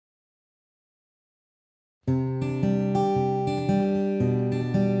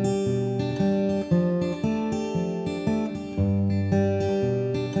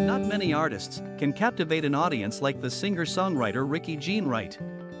artists, can captivate an audience like the singer-songwriter Rickey Wright.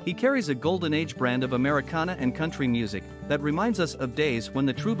 He carries a golden age brand of Americana and country music that reminds us of days when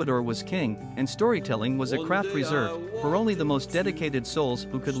the troubadour was king and storytelling was a craft reserved for only the most dedicated souls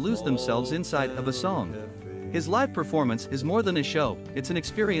who could lose themselves inside of a song. His live performance is more than a show, it's an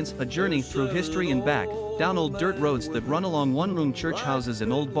experience, a journey through history and back, down old dirt roads that run along one-room church houses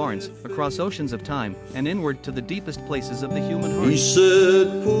and old barns, across oceans of time, and inward to the deepest places of the human heart. He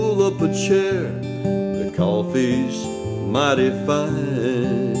said, pull up a chair, the coffee's mighty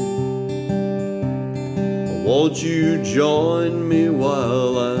fine. Won't you join me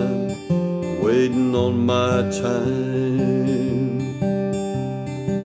while I'm waiting on my time?